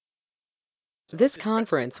This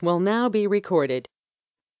conference will now be recorded.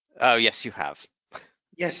 Oh, yes, you have.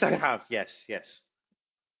 Yes, I have. Yes, yes.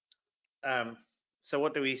 So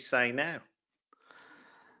what do we say now?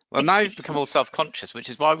 Well, now you've become all self-conscious, which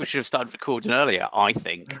is why we should have started recording earlier, I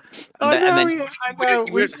think. I know. You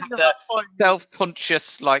We wouldn't shouldn't have have the had 5 minutes.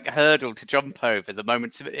 self-conscious hurdle to jump over the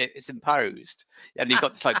moment it's imposed, and you've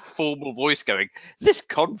got this formal voice going. This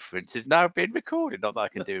conference is now being recorded. Not that I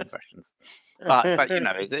can do impressions, but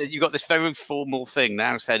you've got this very formal thing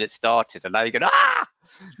now saying it started, and now you go now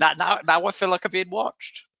I feel like I'm being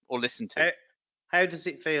watched or listened to. How does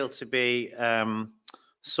it feel to be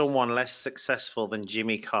someone less successful than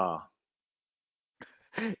Jimmy Carr?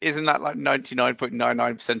 Isn't that like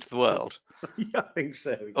 99.99% of the world? Yeah, I think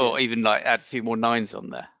so. Or even add a few more nines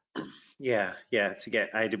on there. Yeah, to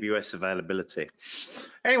get AWS availability.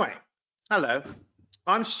 Anyway, hello,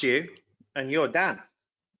 I'm Stu, and you're Dan.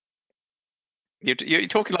 You're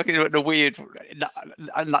talking like in a weird,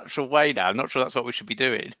 unnatural way now. I'm not sure that's what we should be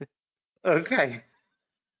doing. Okay.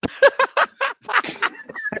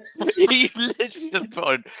 You literally just put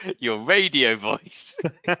on your radio voice.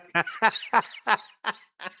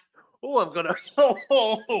 Oh, I've got a.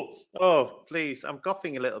 Oh, please! I'm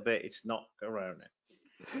coughing a little bit. It's not corona.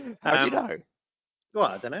 How do you know? Well,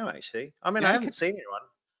 I don't know actually. I mean, I Yeah, haven't seen anyone.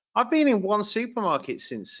 I've been in one supermarket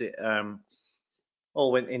since it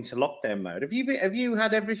all went into lockdown mode. Have you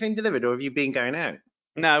had everything delivered, or have you been going out?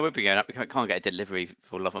 no, we'll be going up. We can't get a delivery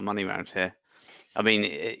for love of money around here. I mean,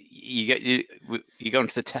 you go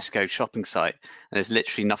onto the Tesco shopping site and there's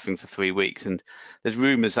literally nothing for 3 weeks. And there's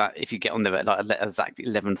rumours that if you get on there at exactly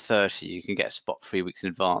 11:30, you can get a spot 3 weeks in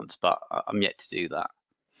advance. But I'm yet to do that.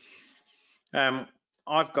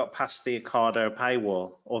 I've got past the Ocado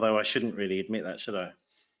paywall, although I shouldn't really admit that, should I?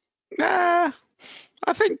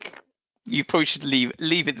 I think you probably should leave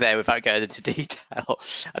it there without going into detail.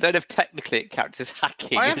 I don't know if technically it counts as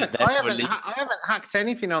hacking. I haven't hacked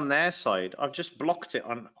anything on their side. I've just blocked it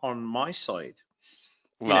on my side.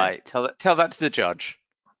 Right. Tell that to the judge.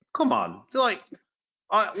 Come on, what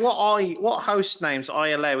host names I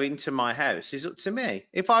allow into my house is up to me.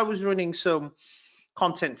 If I was running some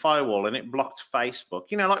content firewall and it blocked Facebook,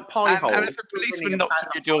 like Pi-hole. And if a policeman knocked on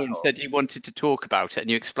your door and said you wanted to talk about it and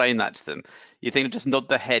you explain that to them, you think they'll just nod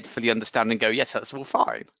their head, fully understand, and go, yes, that's all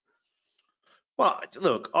fine. Well,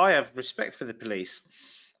 look, I have respect for the police.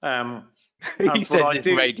 He said this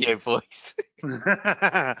radio voice.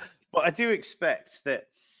 But I do expect that,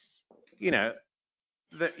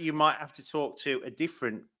 that you might have to talk to a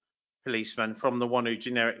different policeman from the one who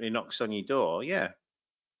generically knocks on your door. Yeah.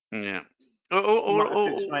 Yeah. You might have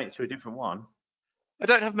to explain it to a different one. I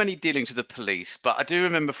don't have many dealings with the police, but I do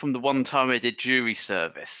remember from the one time I did jury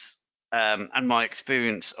service, and my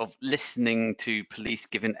experience of listening to police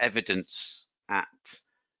giving evidence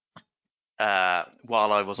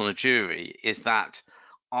while I was on a jury, is that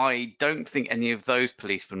I don't think any of those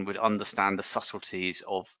policemen would understand the subtleties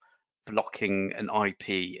of blocking an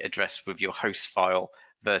IP address with your host file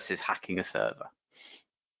versus hacking a server.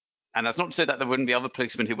 And that's not to say that there wouldn't be other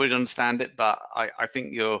policemen who would understand it, but I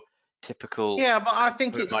think your typical but I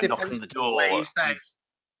think it's might knock on the defensible door. where you say,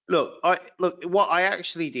 look, what I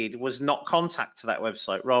actually did was not contact to that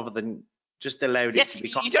website rather than just allowed it to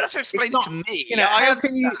be you don't have to explain it to me. How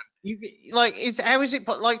can you how is it,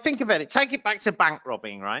 think about it. Take it back to bank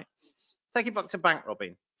robbing, right? Take it back to bank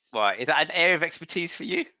robbing. Why? Is that an area of expertise for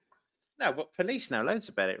you? No, but police know loads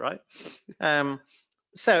about it, right?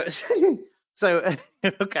 So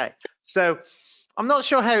okay. So I'm not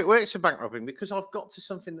sure how it works for bank robbing because I've got to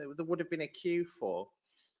something that there would have been a queue for.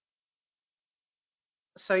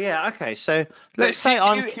 So yeah, okay. So let's say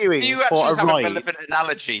I'm queuing do you for actually a have ride. a relevant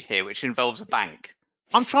analogy here, which involves a bank?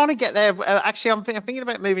 I'm trying to get there. Actually, I'm thinking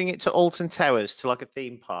about moving it to Alton Towers, to like a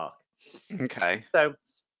theme park. Okay. So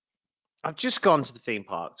I've just gone to the theme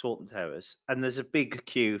park, to Alton Towers, and there's a big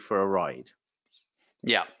queue for a ride.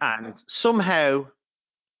 Yeah. And somehow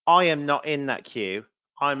I am not in that queue.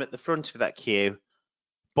 I'm at the front of that queue,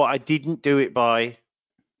 but I didn't do it by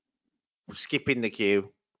skipping the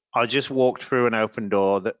queue. I just walked through an open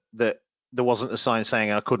door that there wasn't a sign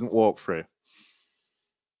saying I couldn't walk through.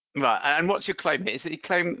 Right. And what's your claim here? Is it a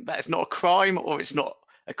claim that it's not a crime, or it's not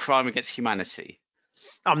a crime against humanity?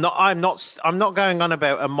 I'm not going on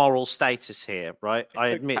about a moral status here, right? I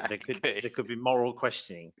admit there could be moral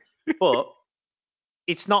questioning, but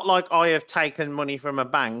it's not like I have taken money from a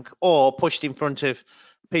bank or pushed in front of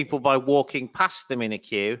people by walking past them in a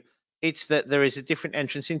queue. It's that there is a different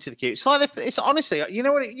entrance into the queue. It's honestly, you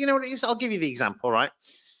know what it is? I'll give you the example, right?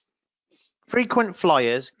 Frequent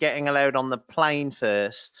flyers getting allowed on the plane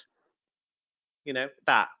first.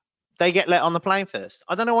 they get let on the plane first.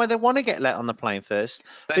 I don't know why they want to get let on the plane first,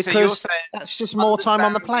 So you're because saying that's just more time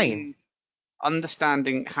on the plane.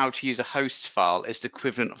 understanding how to use a host file is the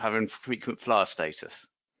equivalent of having frequent flyer status.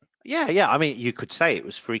 Yeah. I mean, you could say it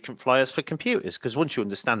was frequent flyers for computers, because once you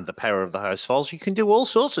understand the power of the host files, you can do all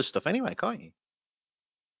sorts of stuff anyway, can't you?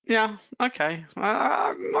 Yeah. Okay.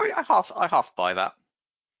 I half buy that.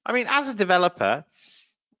 I mean, as a developer,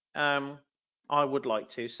 I would like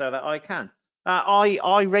to, so that I can.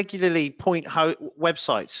 I regularly point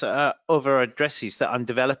websites at other addresses that I'm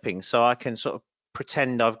developing, so I can sort of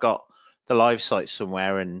pretend I've got the live site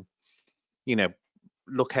somewhere, and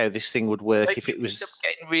look how this thing would work if it was. End up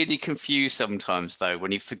getting really confused sometimes though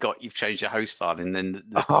when you forgot you've changed your host file and then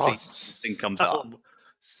the Oh, thing comes up.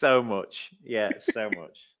 So much, yeah, so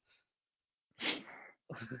much,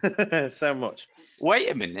 so much.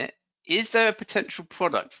 Wait a minute. Is there a potential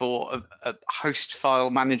product for a host file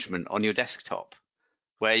management on your desktop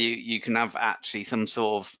where you can have actually some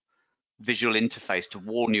sort of visual interface to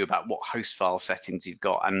warn you about what host file settings you've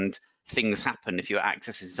got and things happen if you're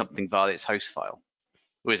accessing something via its host file?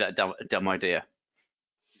 Or is that a dumb idea?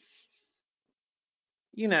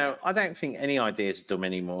 I don't think any ideas are dumb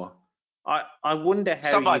anymore. I wonder how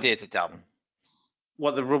Some ideas are dumb.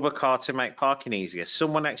 What, the rubber car to make parking easier?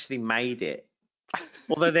 Someone actually made it.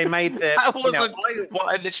 Although they made the. That wasn't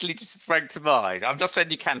what I literally just sprang to mind. I'm just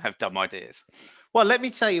saying you can have dumb ideas. Well, let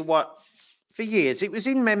me tell you what. For years, it was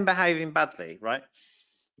in Men Behaving Badly, right?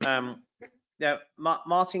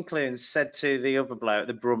 Martin Clunes said to the other bloke,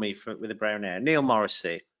 the Brummie with the brown hair, Neil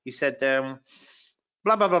Morrissey, he said, blah,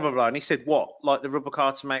 blah, blah, blah, blah. And he said, what? Like the rubber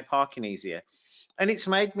car to make parking easier? And it's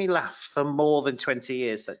made me laugh for more than 20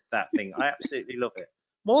 years, that thing. I absolutely love it.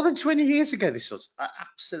 More than 20 years ago, this was. I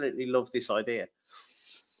absolutely love this idea.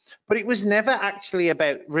 But it was never actually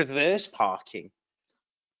about reverse parking,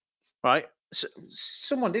 right? So,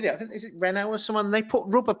 someone did it. I think, is it Renault or someone? They put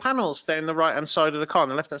rubber panels down the right-hand side of the car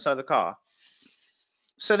and the left-hand side of the car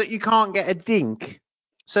so that you can't get a dink.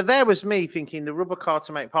 So there was me thinking the rubber car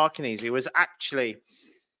to make parking easier was actually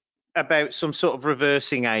about some sort of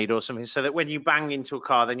reversing aid or something, so that when you bang into a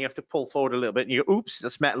car, then you have to pull forward a little bit and you go, oops,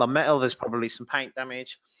 that's metal on metal, there's probably some paint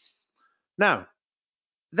damage. No,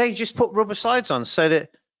 they just put rubber sides on so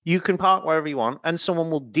that you can park wherever you want and someone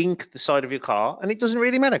will dink the side of your car and it doesn't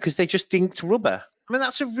really matter because they just dinked rubber. I mean,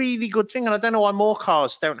 that's a really good thing, and I don't know why more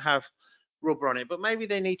cars don't have rubber on it, but maybe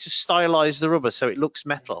they need to stylize the rubber so it looks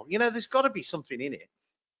metal. There's got to be something in it.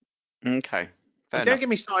 Okay. And don't get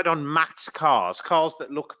me started on matte cars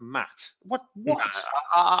that look matte. What? No,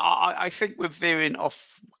 I think we're veering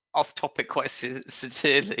off topic quite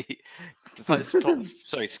sincerely.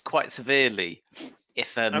 It's quite severely.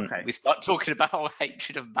 If we start talking about our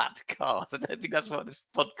hatred of matte cars, I don't think that's what this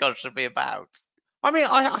podcast should be about. I mean,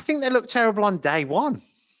 I think they look terrible on day one.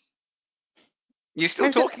 You're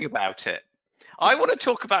still talking about it. I want to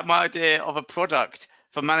talk about my idea of a product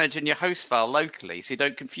for managing your host file locally so you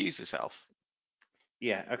don't confuse yourself.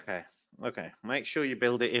 Yeah, okay. Make sure you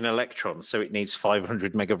build it in Electron so it needs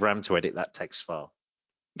 500 meg of RAM to edit that text file.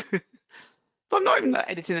 But I'm not even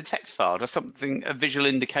editing a text file, just a visual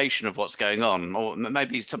indication of what's going on, or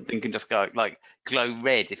maybe something can just go like glow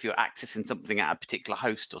red if you're accessing something at a particular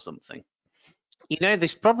host or something.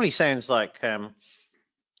 This probably sounds like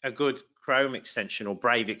a good Chrome extension or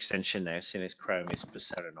Brave extension now, seeing as Chrome is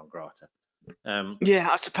persona non grata. Yeah,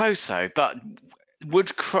 I suppose so. But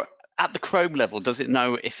at the Chrome level, does it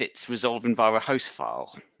know if it's resolving via a host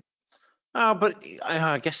file? Oh, but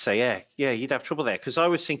I guess so, yeah. Yeah, you'd have trouble there, because I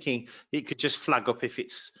was thinking it could just flag up if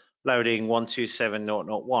it's loading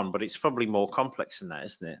 127.0.1, but it's probably more complex than that,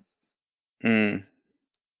 isn't it?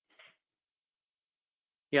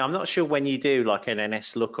 Yeah, I'm not sure when you do like an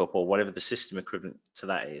NS lookup or whatever the system equivalent to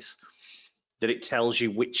that is, that it tells you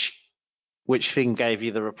which thing gave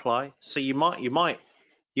you the reply. So you might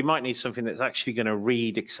need something that's actually going to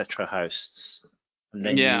read etc. hosts and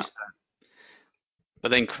then use that.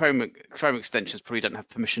 But then Chrome extensions probably don't have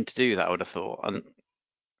permission to do that, I would have thought. And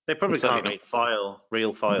they probably can't read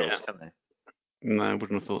real files, can they? No, I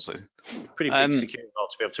wouldn't have thought so. Pretty big security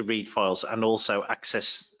to be able to read files and also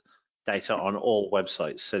access data on all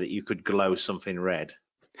websites so that you could glow something red.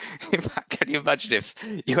 In fact, can you imagine if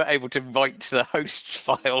you were able to write to the hosts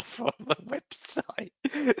file from the website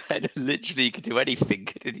and literally you could do anything,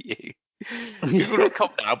 couldn't you? Google.com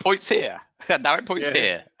now points here. Now it points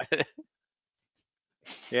here.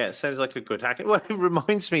 Yeah, it sounds like a good hack. Well, it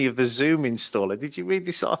reminds me of the Zoom installer. Did you read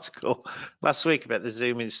this article last week about the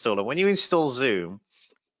Zoom installer? When you install Zoom,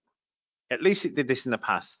 at least it did this in the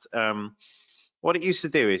past. What it used to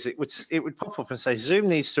do is it would pop up and say Zoom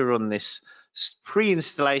needs to run this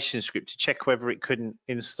pre-installation script to check whether it couldn't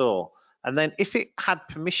install. And then if it had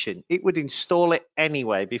permission, it would install it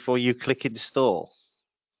anyway before you click install.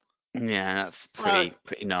 Yeah, that's pretty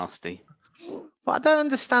nasty. But I don't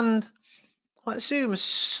understand. Like, Zoom is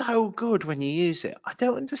so good when you use it. I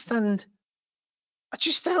just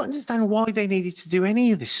don't understand why they needed to do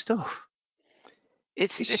any of this stuff.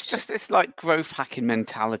 It's like growth hacking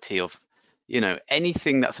mentality of,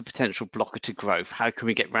 anything that's a potential blocker to growth, how can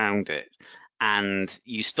we get around it? And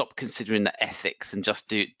you stop considering the ethics and just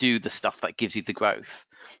do the stuff that gives you the growth.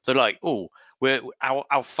 So like,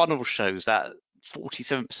 our funnel shows that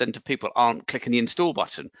 47% of people aren't clicking the install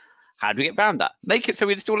button. How do we get around that? Make it so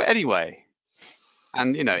we install it anyway.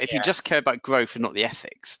 And if you just care about growth and not the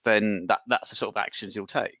ethics, then that's the sort of actions you'll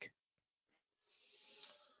take.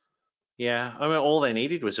 Yeah, I mean, all they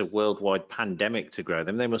needed was a worldwide pandemic to grow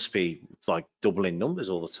them. They must be like doubling numbers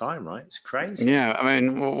all the time, right? It's crazy. Yeah, I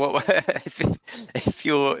mean, if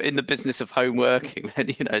you're in the business of home working,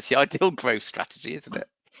 then it's the ideal growth strategy, isn't it?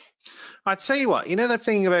 I tell you what, the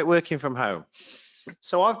thing about working from home.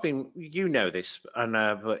 So I've been, this, and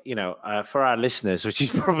but for our listeners, which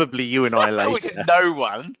is probably you and I later. No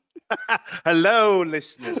one. Hello,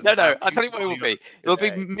 listeners. No. I'll tell you what it will be. It'll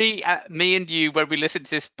be me and you when we listen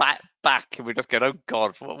to this back, and we're just going, oh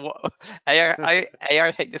God, what? I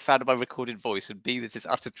hate the sound of my recorded voice, and B, this is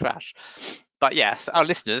utter trash. But yes, our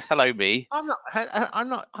listeners, hello, me. I'm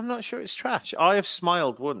not sure it's trash. I have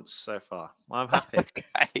smiled once so far. I'm happy.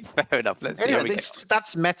 Okay, fair enough. Let's see how we get.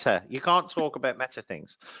 That's meta. You can't talk about meta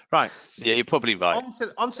things, right? Yeah, you're probably right.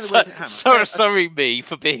 On to the working hammer. Sorry, me,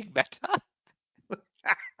 for being meta.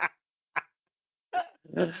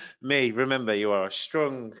 Me, remember, you are a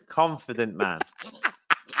strong, confident man.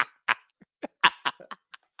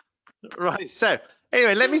 Right. So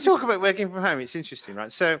anyway, let me talk about working from home. It's interesting,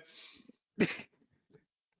 right? So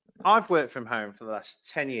I've worked from home for the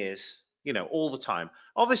last 10 years, all the time.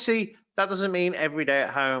 Obviously, that doesn't mean every day at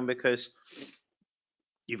home, because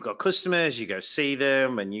you've got customers, you go see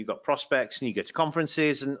them, and you've got prospects, and you go to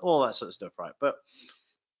conferences and all that sort of stuff, right? But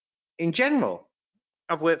in general,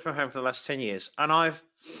 I've worked from home for the last 10 years, and I've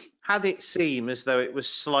had it seem as though it was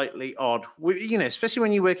slightly odd, especially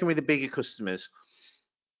when you're working with the bigger customers.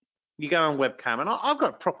 You go on webcam, and I've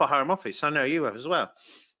got a proper home office. I know you have as well,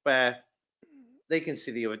 where they can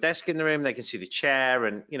see the other desk in the room, they can see the chair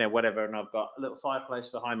and, whatever, and I've got a little fireplace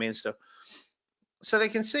behind me and stuff. So they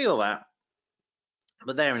can see all that,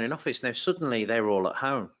 but they're in an office. Now, suddenly they're all at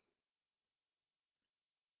home.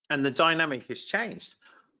 And the dynamic has changed,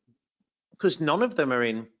 because none of them are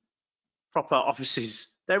in proper offices.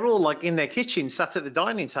 They're all like in their kitchen, sat at the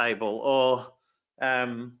dining table, or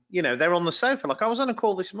they're on the sofa. Like, I was on a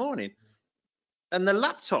call this morning, and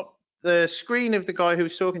the screen of the guy who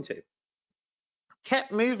was talking to,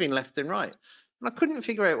 kept moving left and right, and I couldn't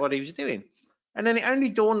figure out what he was doing. And then it only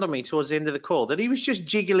dawned on me towards the end of the call that he was just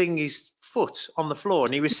jiggling his foot on the floor,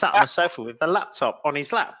 and he was sat on the sofa with the laptop on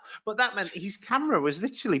his lap. But that meant his camera was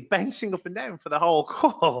literally bouncing up and down for the whole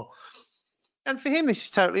call. And for him, this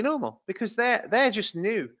is totally normal, because they're just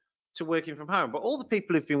new to working from home. But all the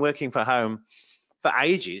people who've been working from home for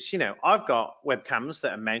ages, I've got webcams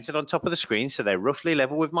that are mounted on top of the screen, so they're roughly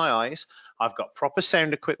level with my eyes. I've got proper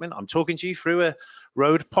sound equipment. I'm talking to you through a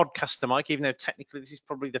Rode Podcaster mic, even though technically this is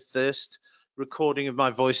probably the first recording of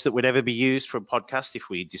my voice that would ever be used for a podcast if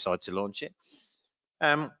we decide to launch it.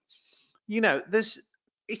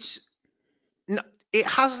 It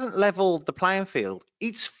hasn't leveled the playing field.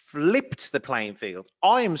 It's flipped the playing field.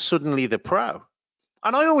 I am suddenly the pro.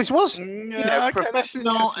 And I always was,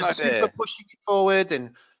 professional and super pushing it forward.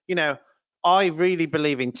 And, I really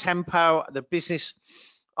believe in tempo. The business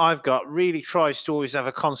I've got really tries to always have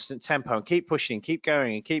a constant tempo and keep pushing, keep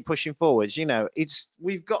going, and keep pushing forwards.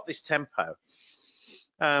 We've got this tempo.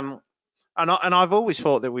 And I've always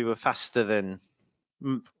thought that we were faster than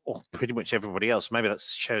pretty much everybody else. Maybe that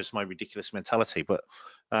shows my ridiculous mentality, but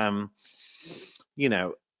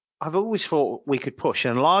I've always thought we could push,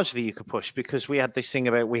 and largely you could push because we had this thing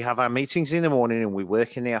about we have our meetings in the morning and we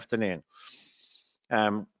work in the afternoon.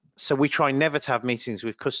 So we try never to have meetings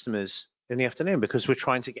with customers in the afternoon, because we're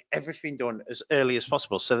trying to get everything done as early as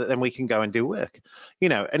possible so that then we can go and do work,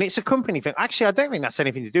 and it's a company thing. Actually, I don't think that's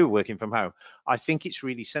anything to do with working from home. I think it's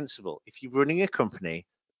really sensible. If you're running a company,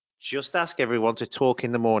 just ask everyone to talk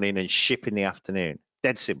in the morning and ship in the afternoon.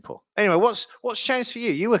 Dead simple. Anyway, what's changed for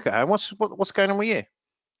you? You work at home. What's going on with you?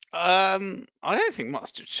 I don't think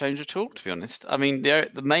much changed at all, to be honest. I mean,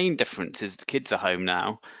 the main difference is the kids are home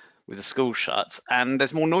now with the school shut, and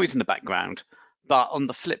there's more noise in the background. But on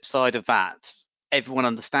the flip side of that, everyone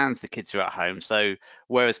understands the kids are at home. So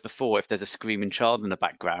whereas before, if there's a screaming child in the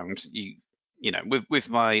background, with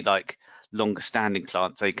my like longer standing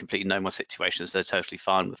clients, they completely know my situation, so they're totally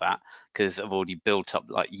fine with that because I've already built up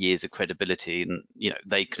like years of credibility, and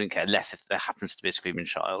they couldn't care less if there happens to be a screaming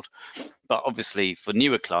child. But obviously for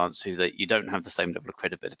newer clients you don't have the same level of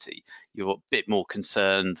credibility, you're a bit more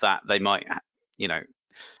concerned that they might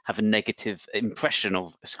have a negative impression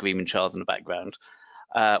of a screaming child in the background.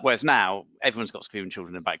 Whereas now everyone's got screaming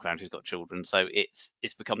children in the background who's got children, so it's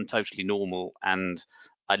become totally normal, and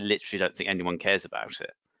I literally don't think anyone cares about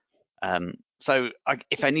it. So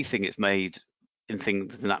if anything, it's made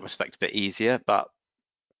things in that respect a bit easier. But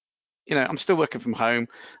I'm still working from home.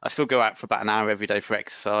 I still go out for about an hour every day for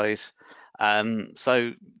exercise.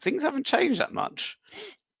 So things haven't changed that much.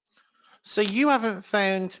 So you haven't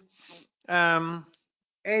found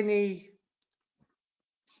any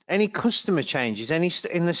customer changes,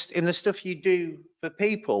 in the stuff you do for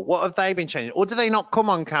people? What have they been changing, or do they not come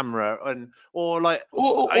on camera all my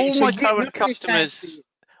current customers?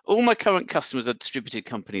 All my current customers are distributed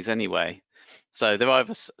companies anyway, so they're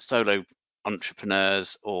either solo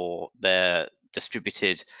entrepreneurs or they're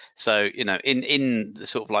distributed. So in the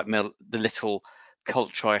sort of like the little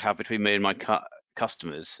culture I have between me and my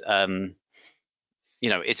customers,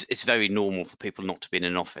 it's very normal for people not to be in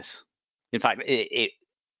an office. In fact,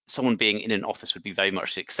 someone being in an office would be very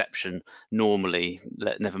much the exception normally,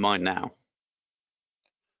 never mind now.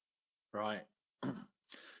 Right.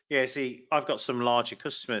 Yeah, see, I've got some larger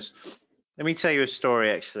customers. Let me tell you a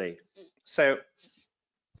story, actually. So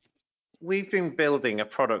we've been building a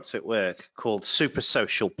product at work called Super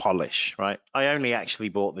Social Polish, right? I only actually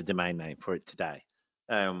bought the domain name for it today.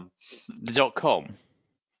 The .com?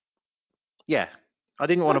 Yeah. I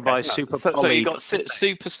didn't want to buy Super Polish. So you got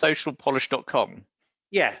supersocialpolish.com?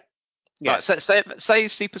 Yeah. Yeah. Right, so say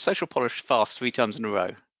Super Social Polish fast 3 times in a row.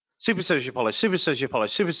 Super Social Polish, Super Social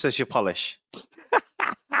Polish, Super Social Polish.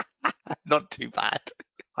 Not too bad.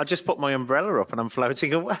 I just put my umbrella up and I'm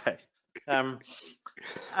floating away. What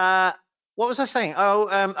was I saying?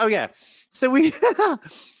 Oh yeah. So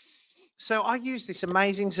so I used this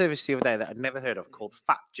amazing service the other day that I'd never heard of called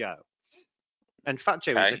Fat Joe. And Fat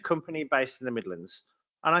Joe is a company based in the Midlands.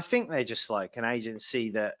 And I think they're just like an agency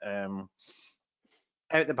that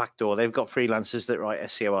out the back door, they've got freelancers that write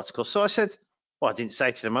SEO articles. So I said, well, I didn't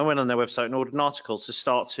say to them, I went on their website and ordered an article to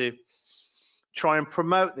start to try and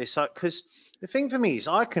promote this. Because the thing for me is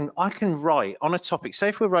I can write on a topic. Say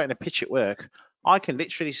if we're writing a pitch at work, I can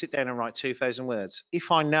literally sit down and write 2,000 words.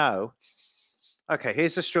 If I know, okay,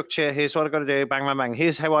 here's the structure, here's what I've got to do, bang, bang, bang.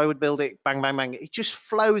 Here's how I would build it, bang, bang, bang. It just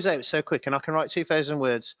flows out so quick, and I can write 2,000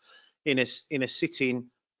 words in a sitting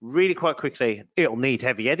really quite quickly. It'll need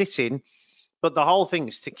heavy editing, but the whole thing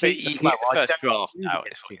is to keep the flow. The first draft out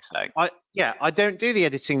is what you're saying. I don't do the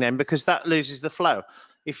editing then because that loses the flow.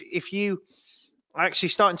 If you are actually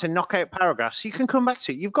starting to knock out paragraphs, you can come back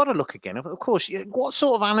to it. You've got to look again. Of course, what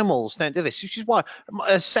sort of animals don't do this? Which is why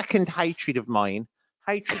a second hatred of mine.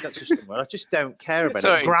 Hatred, that's just a word. I just don't care about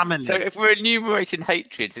it. Grammarly. So if we're enumerating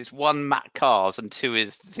hatreds, it's 1 Matt Cars and 2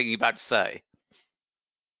 is the thing you're about to say.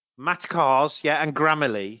 Matt Cars, yeah, and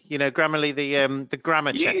Grammarly. Grammarly, the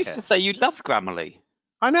grammar checker. You used to say you loved Grammarly.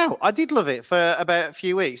 I know. I did love it for about a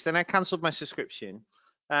few weeks. Then I cancelled my subscription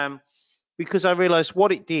because I realised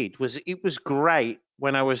what it did was it was great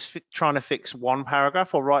when I was trying to fix one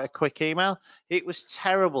paragraph or write a quick email. It was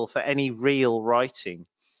terrible for any real writing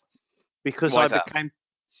because I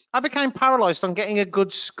became paralysed on getting a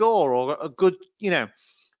good score or a good,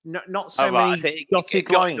 not so many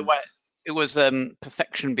dotted lines. It was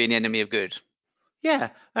perfection being the enemy of good. Yeah,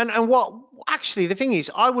 and what actually the thing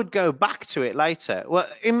is, I would go back to it later. Well,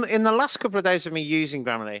 in the last couple of days of me using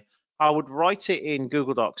Grammarly, I would write it in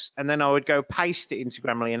Google Docs and then I would go paste it into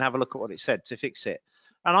Grammarly and have a look at what it said to fix it.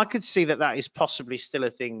 And I could see that is possibly still a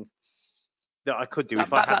thing that I could do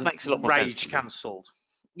if I hadn't rage cancelled.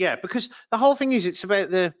 Yeah, because the whole thing is it's about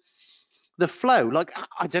the flow. Like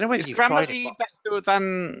I don't know whether you've tried it. Is Grammarly better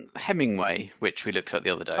than Hemingway, which we looked at the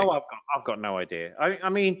other day? Oh, I've got no idea. I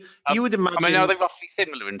mean, you would imagine. I mean, are they roughly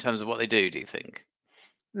similar in terms of what they do? Do you think?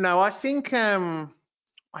 No, I think well,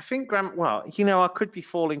 I could be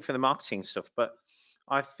falling for the marketing stuff, but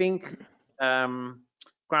I think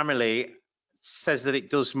Grammarly says that it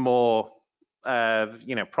does more,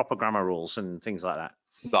 proper grammar rules and things like that.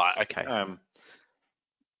 Right. Okay.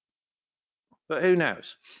 But who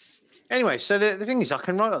knows? Anyway, so the thing is, I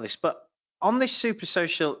can write all this, but on this Super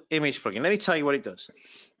Social image plugin, let me tell you what it does.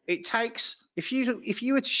 It takes if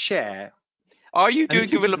you were to share. Are you doing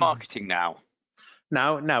guerrilla marketing now?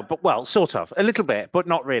 No, but well, sort of, a little bit, but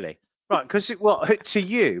not really. Right, because to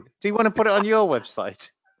you, do you want to put it on your website?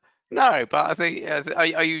 No, but I think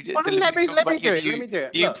are you Well, let deliberately me talking let me about do your it. Let me do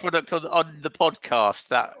it. new Look, product on the podcast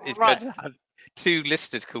that is going right. to have 2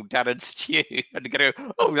 listeners called Dan and Stu, and they're going to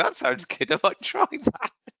go, oh, that sounds good. I might try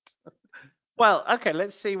that. Well, okay.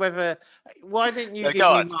 Let's see whether. Why didn't you No, give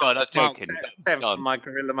go me on, go on. I was Mark joking. 10 Go for on. my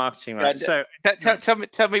guerrilla marketing, Yeah, right? So,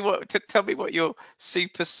 tell me what your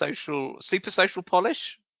super social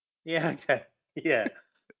polish. yeah, okay, yeah.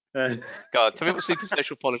 Uh, Go on, tell me what super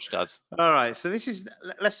social polish does. all right. So this is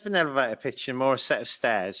less of an elevator pitch and more a set of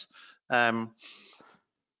stairs. So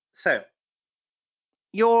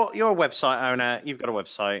you're a website owner. You've got a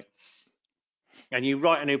website, and you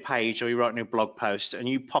write a new page or you write a new blog post, and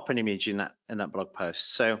you pop an image in that blog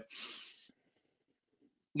post. So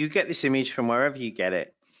you get this image from wherever you get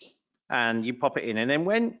it, and you pop it in, and then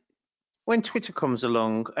when Twitter comes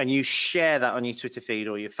along and you share that on your Twitter feed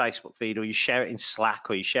or your Facebook feed, or you share it in Slack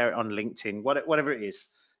or you share it on LinkedIn, whatever it is,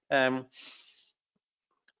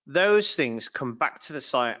 those things come back to the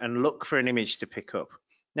site and look for an image to pick up.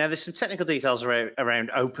 Now, there's some technical details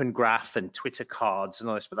around Open Graph and Twitter cards and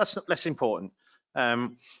all this, but that's not less important.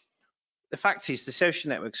 The fact is, the social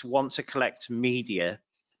networks want to collect media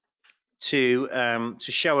to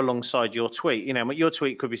show alongside your tweet. You know, your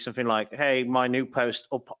tweet could be something like, "Hey, my new post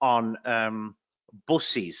up on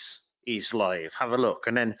buses is live. Have a look,"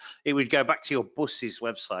 and then it would go back to your buses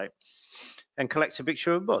website and collect a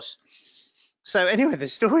picture of a bus. So anyway, the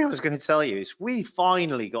story I was going to tell you is we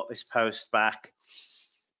finally got this post back.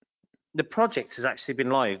 The project has actually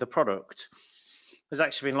been live. The product has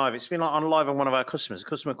actually been live. It's been on live on one of our customers, a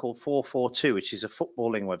customer called 442, which is a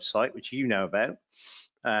footballing website, which you know about.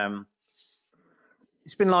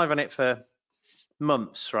 It's been live on it for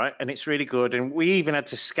months, right? And it's really good. And we even had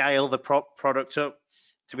to scale the product up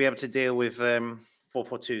to be able to deal with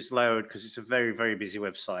 442's load, because it's a very, very busy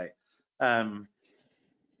website.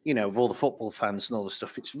 You know, with all the football fans and all the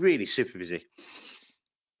stuff, it's really super busy.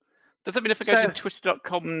 Does that mean if I go to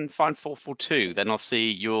twitter.com and find 442, then I'll see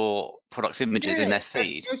your product's images in their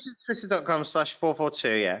feed? Go to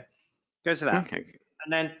twitter.com/442, yeah. Go to that. Okay.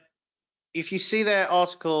 And then if you see their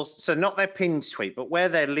articles, so not their pinned tweet, but where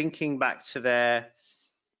they're linking back to their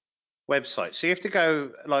website. So you have to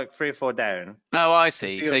go like 3 or 4 down. Oh, I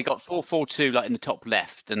see. So you got 442 like in the top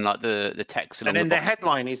left, and like the text along and then the the bottom.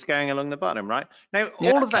 headline is going along the bottom, right? Now,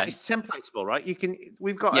 Yeah, all of that okay. is templatable, right?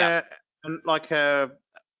 We've got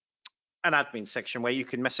an admin section where you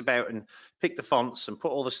can mess about and pick the fonts and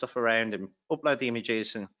put all the stuff around and upload the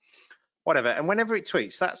images and whatever. And whenever it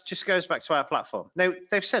tweets, that just goes back to our platform. Now,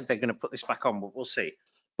 they've said they're going to put this back on, but we'll see.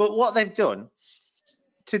 But what they've done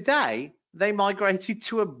today, they migrated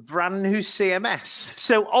to a brand new CMS.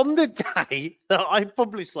 So on the day that I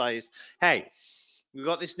publicized, hey, we've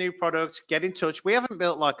got this new product, get in touch. We haven't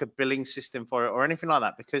built like a billing system for it or anything like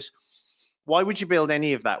that, because why would you build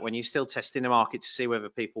any of that when you're still testing the market to see whether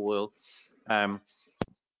people will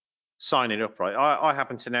sign it up, right? I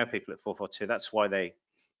happen to know people at 442. That's why they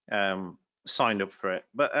signed up for it.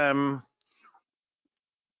 But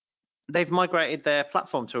they've migrated their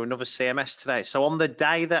platform to another CMS today. So on the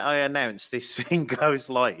day that I announced this thing goes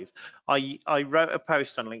live, I wrote a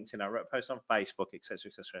post on LinkedIn, I wrote a post on Facebook,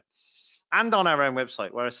 etc., and on our own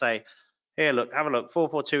website where I say, here, look, have a look.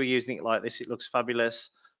 442 are using it like this. It looks fabulous.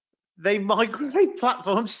 They migrate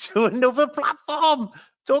platforms to another platform.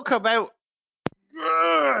 Talk about,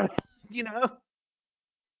 you know.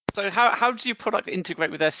 So how does your product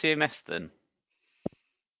integrate with their CMS then?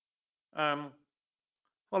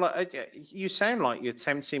 Well, you sound like you're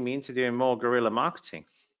tempting me into doing more guerrilla marketing.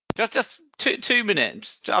 Just 2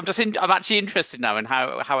 minutes. I'm actually interested now in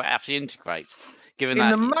how it actually integrates. Given in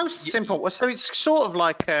that the most simple, so it's sort of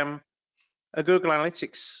like a Google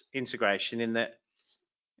Analytics integration in that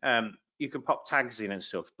you can pop tags in and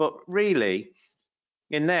stuff. But really,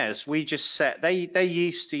 in theirs, we just set. They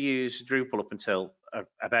used to use Drupal up until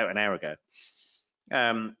about an hour ago.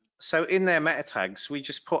 So in their meta tags, we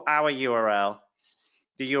just put our URL,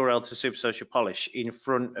 the URL to Super Social Polish, in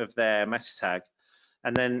front of their meta tag.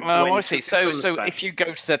 And then I see. So if you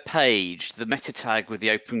go to their page, the meta tag with the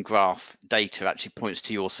Open Graph data actually points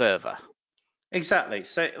to your server. Exactly.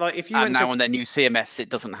 So like if you and now on their new CMS, it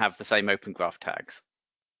doesn't have the same Open Graph tags.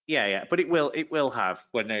 Yeah, but it will have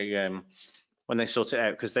when they sort it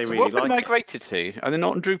out, because they really like it. What have they migrated to? Are they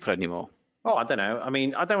not on Drupal anymore? Oh, I don't know. I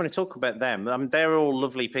mean, I don't want to talk about them. I mean, they're all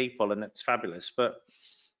lovely people and it's fabulous, but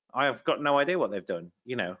I've got no idea what they've done,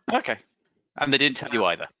 you know. Okay. And they didn't tell you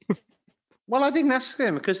either. Well, I didn't ask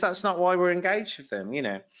them, because that's not why we're engaged with them, you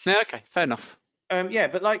know. Yeah, okay, fair enough. Yeah,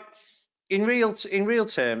 but like in real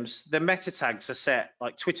terms, the meta tags are set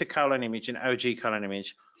like Twitter : image and OG :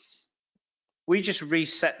 image. We just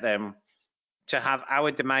reset them to have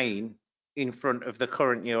our domain in front of the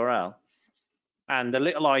current URL and the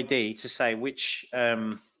little ID to say which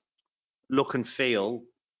look and feel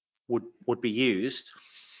would be used.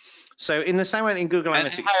 So in the same way that in Google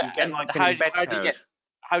Analytics you get like an embed code.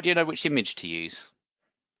 How do you know which image to use?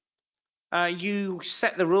 You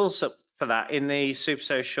set the rules up for that in the Super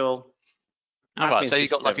Social. All right, so you've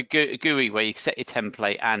got like a GUI where you set your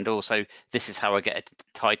template, and also this is how I get a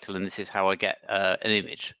title, and this is how I get an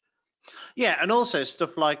image. Yeah, and also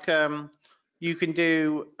stuff like you can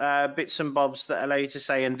do bits and bobs that allow you to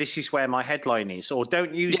say, and this is where my headline is, or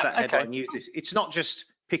don't use that headline, use this. It's not just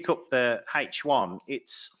pick up the H1,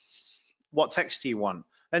 it's what text do you want.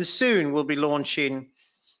 And soon we'll be launching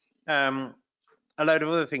a load of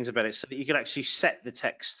other things about it so that you can actually set the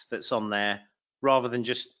text that's on there rather than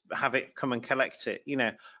just have it come and collect it. You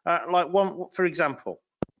know, like one, for example,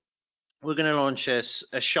 we're going to launch a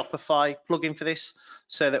Shopify plugin for this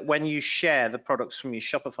so that when you share the products from your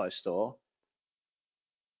Shopify store,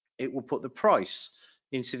 it will put the price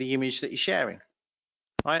into the image that you're sharing.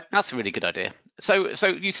 Right? That's a really good idea. So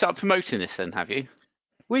you start promoting this then, have you?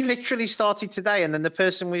 We literally started today, and then the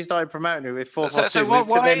person we started promoting it with 442 moved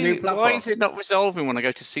to their new platform. Why is it not resolving when I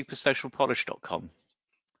go to supersocialpolish.com?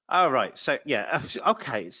 Oh, right. So, yeah.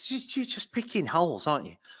 Okay. It's just, you're just picking holes, aren't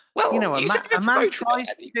you? Well, you know, a man tries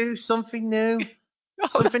to do something new.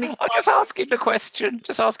 Something I'm just asking the question.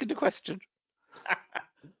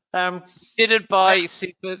 Didn't buy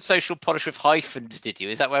Super Social Polish with hyphens, did you?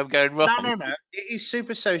 Is that where I'm going wrong? No. It is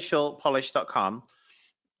supersocialpolish.com.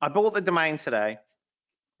 I bought the domain today.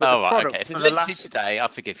 Oh, right, okay. If it's literally today, I'll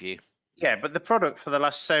forgive you. Yeah, but the product for the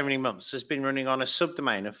last so many months has been running on a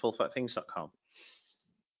subdomain of fullfatthings.com,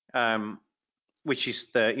 which is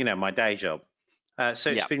my day job. So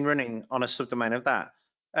it's been running on a subdomain of that.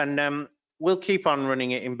 And we'll keep on running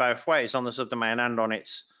it in both ways, on the subdomain and on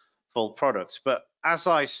its full product. But as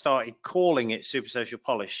I started calling it Super Social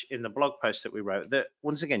Polish in the blog post that we wrote, that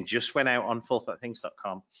once again just went out on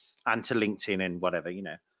fullfatthings.com and to LinkedIn and whatever,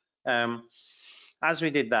 as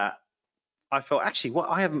we did that, I thought, actually,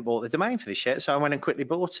 I haven't bought the domain for this yet. So I went and quickly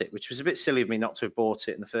bought it, which was a bit silly of me not to have bought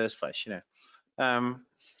it in the first place,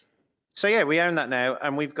 So yeah, we own that now,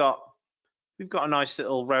 and we've got a nice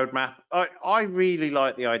little roadmap. I really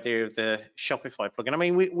like the idea of the Shopify plugin. I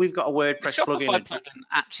mean, we've got a WordPress plugin. The Shopify plugin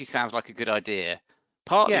actually sounds like a good idea,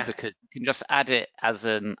 partly because you can just add it as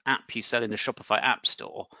an app you sell in the Shopify App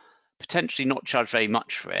Store, potentially not charge very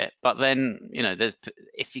much for it, but then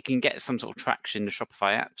if you can get some sort of traction in the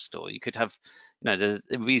Shopify App Store, you could have there's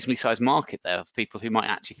a reasonably sized market there of people who might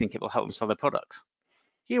actually think it will help them sell their products.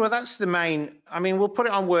 Yeah, well, that's the main. I mean, we'll put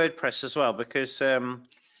it on WordPress as well because there's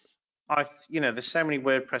so many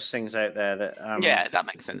WordPress things out there that that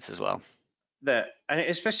makes sense as well. And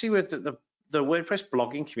especially with the WordPress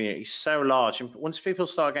blogging community is so large, and once people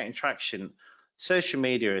start getting traction, social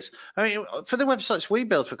media is. I mean, for the websites we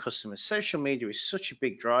build for customers, social media is such a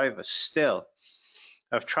big driver still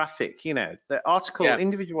of traffic. The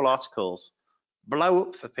individual articles blow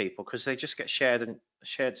up for people because they just get shared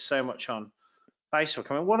so much on Facebook.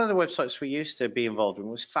 I mean, one of the websites we used to be involved in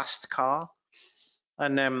was Fast Car,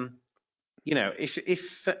 and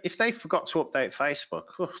if they forgot to update Facebook,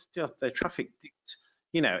 the traffic dipped.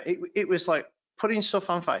 It was like putting stuff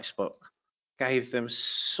on Facebook gave them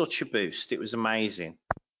such a boost. It was amazing.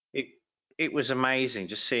 It was amazing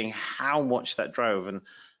just seeing how much that drove and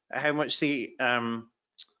how much the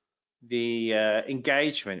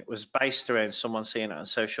engagement was based around someone seeing it on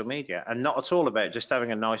social media and not at all about just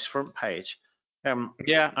having a nice front page. And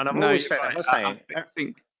I've always found I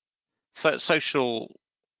think social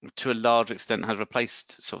to a large extent has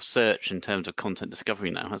replaced sort of search in terms of content discovery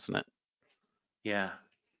now, hasn't it? Yeah,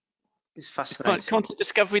 it's fascinating. Is content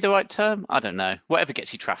discovery the right term? I don't know. Whatever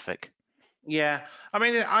gets you traffic. Yeah, I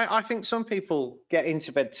mean, I think some people get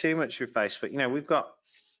into bed too much with Facebook. We've got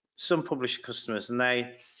some publisher customers, and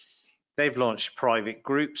they've launched private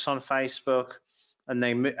groups on Facebook, and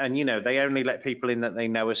they only let people in that they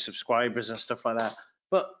know as subscribers and stuff like that.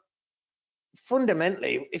 But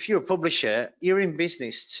fundamentally, if you're a publisher, you're in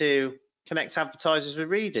business to connect advertisers with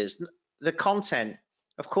readers. The content,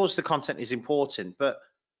 of course, the content is important, but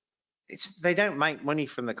they don't make money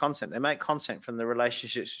from the content. They make content from the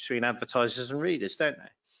relationships between advertisers and readers, don't they?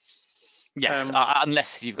 Yes,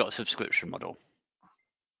 unless you've got a subscription model.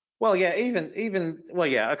 Well, yeah,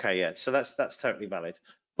 okay, yeah. So that's totally valid.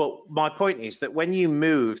 But my point is that when you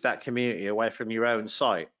move that community away from your own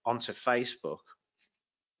site onto Facebook,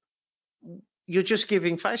 you're just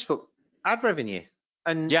giving Facebook ad revenue,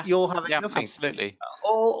 and you're having nothing. Absolutely.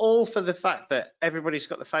 All for the fact that everybody's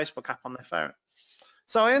got the Facebook app on their phone.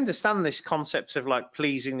 So I understand this concept of like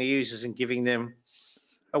pleasing the users and giving them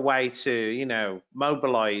a way to,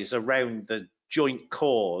 mobilize around the joint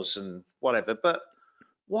cause and whatever. But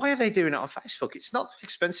why are they doing it on Facebook? It's not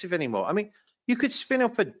expensive anymore. I mean, you could spin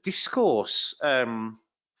up a discourse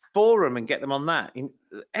forum and get them on that in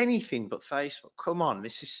anything but Facebook. Come on,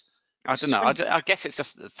 this is. I don't know. I guess it's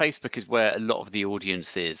just that Facebook is where a lot of the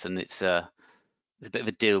audience is, and it's a bit of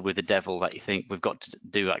a deal with the devil that you think we've got to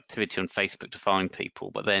do activity on Facebook to find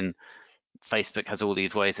people, but then Facebook has all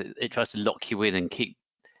these ways that it tries to lock you in and keep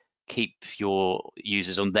your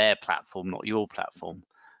users on their platform, not your platform.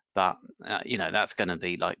 But that's going to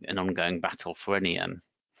be like an ongoing battle for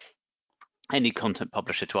any content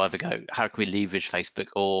publisher to either go, how can we leverage Facebook,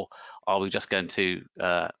 or are we just going to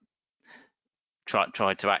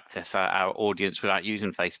try to access our audience without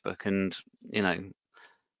using Facebook? And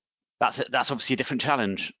that's obviously a different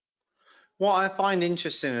challenge. What I find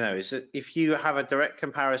interesting though is that if you have a direct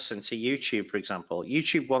comparison to YouTube, for example,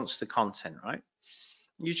 YouTube wants the content, right?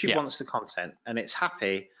 YouTube wants the content, and it's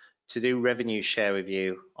happy to do revenue share with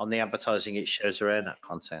you on the advertising it shows around that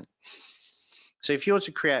content. So if you're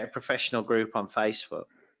to create a professional group on Facebook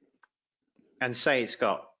and say it's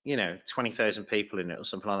got 20,000 people in it or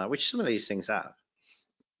something like that, which some of these things have,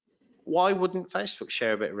 why wouldn't Facebook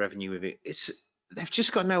share a bit of revenue with it? They've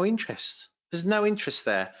just got no interest. There's no interest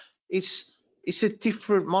there. It's a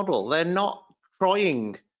different model. They're not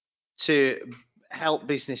trying to help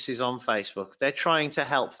businesses on Facebook. They're trying to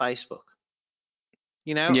help Facebook.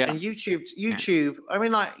 And YouTube, I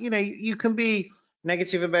mean, like, you can be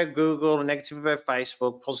negative about Google, negative about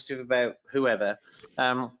Facebook, positive about whoever.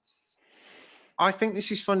 I think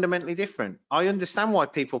this is fundamentally different. I understand why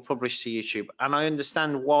people publish to YouTube, and I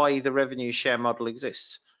understand why the revenue share model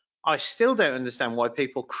exists. I still don't understand why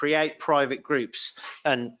people create private groups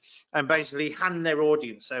and basically hand their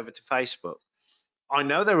audience over to Facebook. I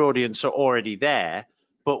know their audience are already there,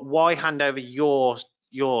 but why hand over your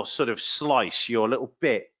sort of slice, your little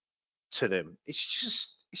bit to them? It's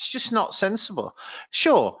just not sensible.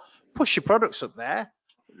 Sure, push your products up there,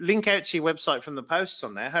 link out to your website from the posts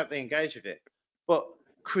on there, hope they engage with it. But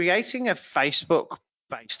creating a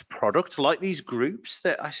Facebook-based product like these groups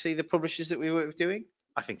that I see the publishers that we work with doing,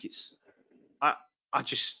 I think it's, I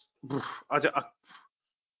just don't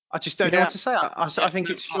know what to say. I think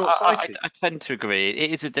it's short-sighted. I tend to agree.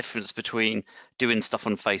 It is a difference between doing stuff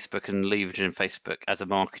on Facebook and leveraging Facebook as a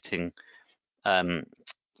marketing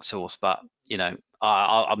source, but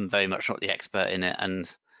I'm very much not the expert in it,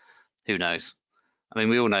 and who knows? I mean,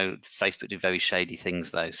 we all know Facebook do very shady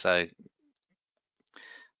things, though. So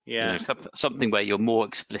something where you're more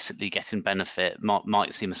explicitly getting benefit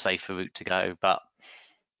might seem a safer route to go, but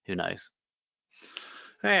who knows?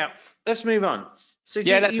 Yeah, let's move on. So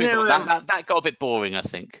let's move on. That got a bit boring, I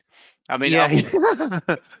think. I mean,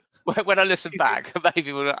 when I listen back,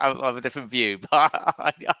 maybe we'll have a different view. But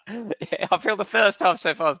I feel the first half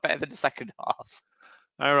so far is better than the second half.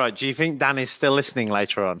 All right. Do you think Dan is still listening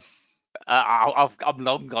later on? I'm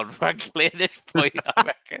long gone, frankly, at this point, I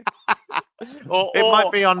reckon. It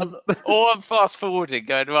might be on. Or I'm fast forwarding,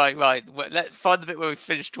 going right. Let's find the bit where we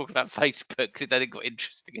finished talking about Facebook, because then it got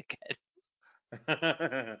interesting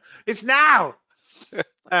again. It's now.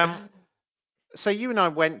 So you and I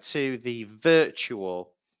went to the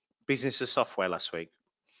virtual Business of Software last week,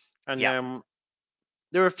 and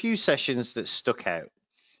there were a few sessions that stuck out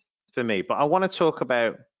for me, but I want to talk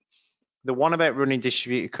about the one about running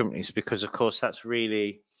distributed companies, because of course that's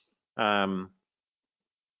really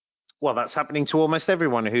that's happening to almost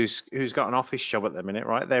everyone who's got an office job at the minute,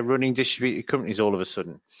 right? They're running distributed companies all of a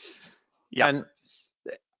sudden. And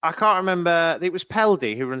I can't remember, it was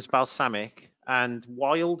Peldy who runs Balsamiq, and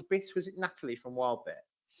Wildbit, was it Natalie from Wildbit?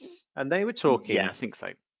 And they were talking, I think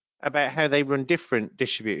so, about how they run different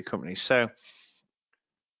distributed companies. So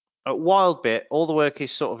at Wildbit, all the work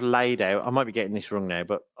is sort of laid out. I might be getting this wrong now,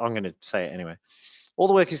 but I'm going to say it anyway. All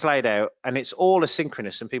the work is laid out, and it's all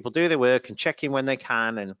asynchronous, and people do their work and check in when they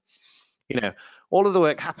can, and all of the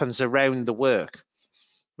work happens around the work.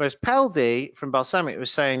 Whereas Peldy from Balsamiq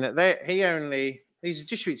was saying that he's a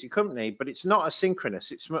distributed company, but it's not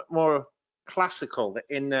asynchronous. It's more classical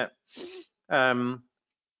in that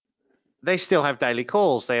they still have daily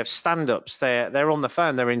calls. They have stand-ups. They're on the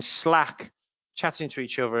phone. They're in Slack, chatting to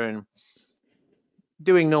each other and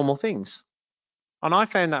doing normal things. And I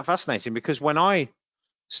found that fascinating, because when I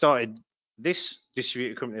started this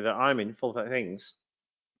distributed company that I'm in, Full Things,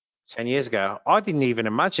 10 years ago, I didn't even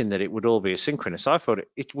imagine that it would all be asynchronous. I thought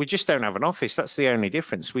we just don't have an office. That's the only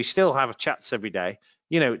difference. We still have chats every day.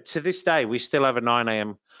 To this day, we still have a 9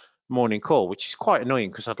 a.m. morning call, which is quite annoying,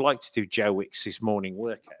 because I'd like to do Joe Wicks's morning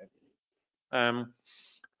workout.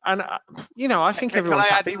 And I think Can everyone's I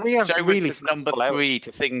add happy. We have Joe really Wicks as number flexible hours. 3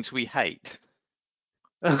 to things we hate?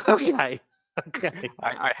 Okay.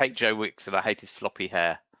 I hate Joe Wicks and I hate his floppy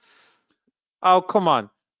hair. Oh, come on.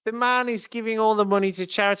 The man is giving all the money to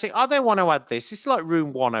charity. I don't want to add this. It's like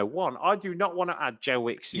Room 101. I do not want to add Joe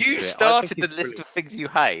Wicks into it. You I started think the it's list brilliant. of things you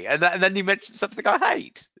hate, and then you mentioned something I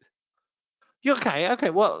hate. Okay.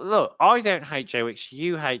 Well, look, I don't hate Joe Wicks.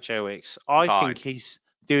 You hate Joe Wicks. I Fine. think he's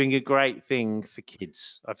doing a great thing for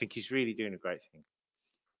kids. I think he's really doing a great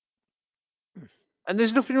thing. And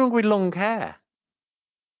there's nothing wrong with long hair.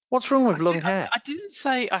 What's wrong with long hair? I didn't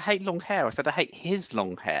say I hate long hair. I said I hate his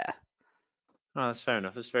long hair. Oh, that's fair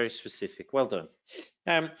enough. That's very specific. Well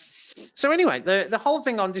done. So anyway, the whole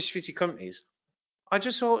thing on distributed companies, I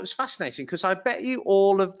just thought it was fascinating because I bet you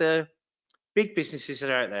all of the big businesses that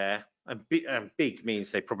are out there, and big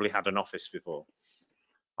means they probably had an office before.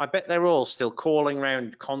 I bet they're all still calling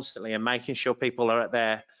around constantly and making sure people are at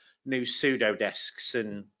their new pseudo desks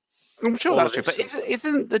and. I'm sure all that's of true, this but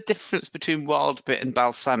isn't the difference between Wildbit and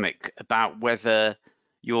Balsamic about whether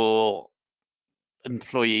your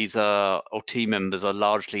employees are or team members are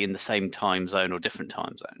largely in the same time zone or different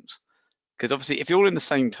time zones? Because obviously, if you're in the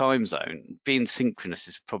same time zone, being synchronous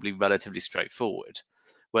is probably relatively straightforward.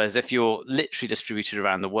 Whereas if you're literally distributed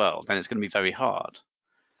around the world, then it's going to be very hard.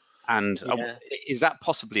 And Yeah. is that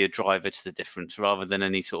possibly a driver to the difference rather than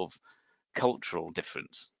any sort of cultural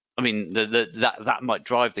difference? I mean, that might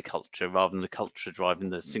drive the culture rather than the culture driving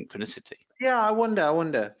the synchronicity. Yeah, I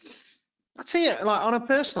wonder. I tell you, like on a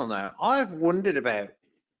personal note, I've wondered about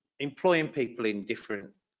employing people in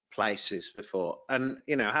different places before, and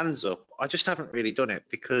hands up, I just haven't really done it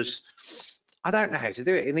because I don't know how to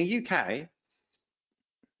do it. In the UK,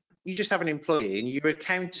 you just have an employee and your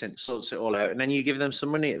accountant sorts it all out, and then you give them some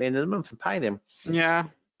money at the end of the month and pay them. Yeah.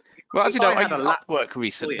 Well, as If you know, I I had a used lap Upwork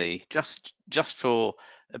recently just for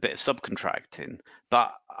a bit of subcontracting.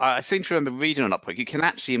 But I seem to remember reading on Upwork, you can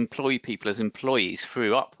actually employ people as employees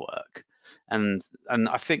through Upwork. And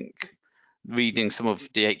I think reading some of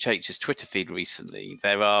DHH's Twitter feed recently,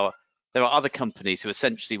 there are other companies who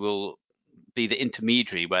essentially will be the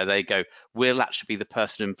intermediary where they go, we'll actually be the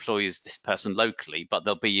person who employs this person locally, but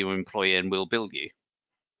they'll be your employer and we'll bill you.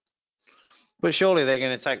 But surely they're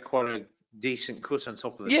going to take quite a decent cut on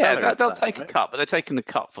top of the Yeah, salary. they'll take a cut, but they're taking the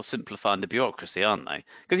cut for simplifying the bureaucracy, aren't they?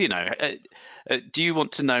 Because, do you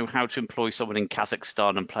want to know how to employ someone in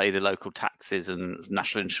Kazakhstan and pay the local taxes and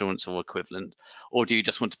national insurance or equivalent, or do you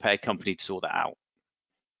just want to pay a company to sort that out?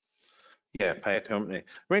 Yeah, pay a company.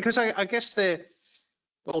 I mean, because I guess the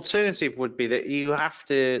alternative would be that you have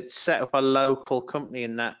to set up a local company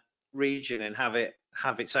in that region and have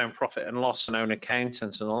its own profit and loss and own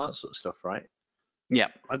accountants and all that sort of stuff, right? Yeah.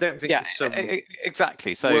 I don't think Yeah, there's some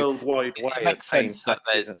exactly. So worldwide it way of makes paying sense that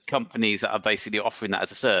taxes. there's companies that are basically offering that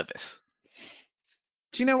as a service.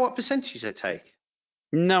 Do you know what percentage they take?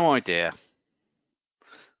 No idea.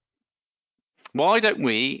 Why don't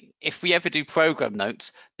we, if we ever do program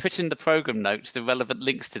notes, put in the program notes the relevant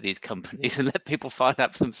links to these companies and let people find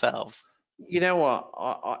out for themselves? You know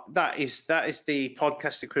what? That is the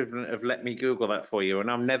podcast equivalent of let me Google that for you, and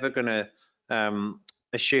I'm never going to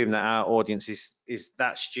assume that our audience is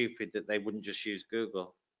that stupid that they wouldn't just use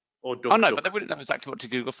Google or Oh no, DuckDuck. but they wouldn't know exactly what to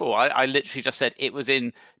Google for. I literally just said it was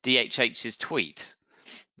in DHH's tweet.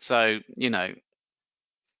 So,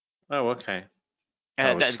 Oh, okay.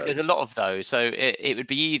 there's a lot of those. So it would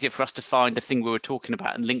be easier for us to find the thing we were talking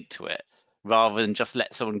about and link to it rather than just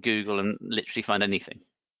let someone Google and literally find anything.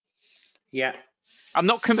 Yeah. I'm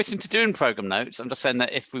not committing to doing program notes. I'm just saying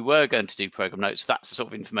that if we were going to do program notes, that's the sort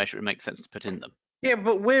of information it would make sense to put in them. Yeah,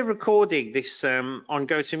 but we're recording this on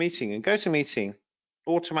GoToMeeting, and GoToMeeting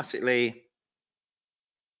automatically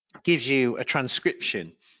gives you a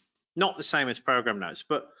transcription, not the same as program notes,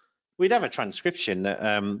 but we'd have a transcription that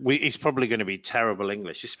is probably going to be terrible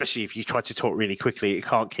English, especially if you try to talk really quickly. It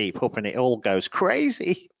can't keep up, and it all goes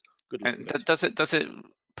crazy. Good luck. Does it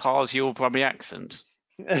parse your Brummie accent?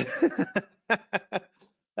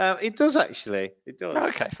 It does actually. It does.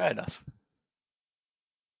 Okay, fair enough.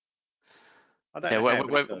 I don't know how,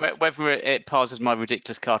 but it does. Whether it parses my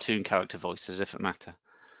ridiculous cartoon character voice is a different matter.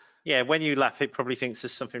 Yeah, when you laugh, it probably thinks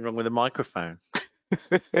there's something wrong with the microphone.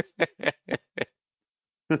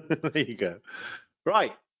 There you go.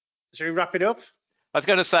 Right. Shall we wrap it up? I was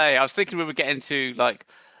going to say, I was thinking we were getting to like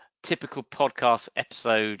typical podcast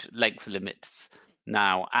episode length limits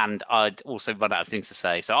now, and I'd also run out of things to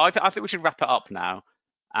say. So I think we should wrap it up now,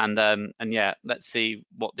 and yeah, let's see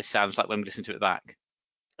what this sounds like when we listen to it back.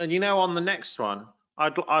 And on the next one,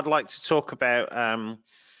 I'd like to talk about.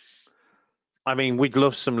 I mean, we'd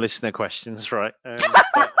love some listener questions, right?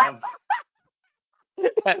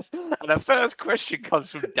 Yes. And the first question comes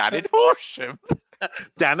from Dan in Horsham.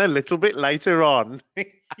 Dan a little bit later on.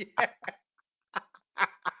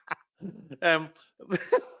 um,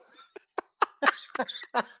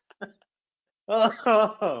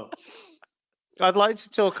 I'd like to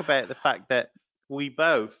talk about the fact that we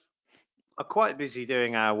both are quite busy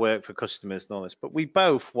doing our work for customers and all this, but we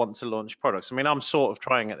both want to launch products. I mean, I'm sort of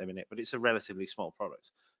trying at the minute, but it's a relatively small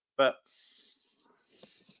product.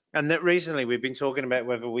 And that recently we've been talking about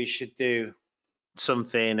whether we should do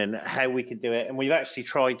something and how we could do it. And we've actually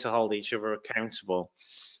tried to hold each other accountable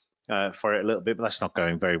for it a little bit, but that's not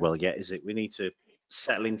going very well yet, is it? We need to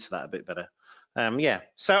settle into that a bit better. Yeah.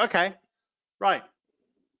 So, okay. Right.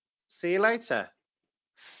 See you later.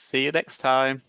 See you next time.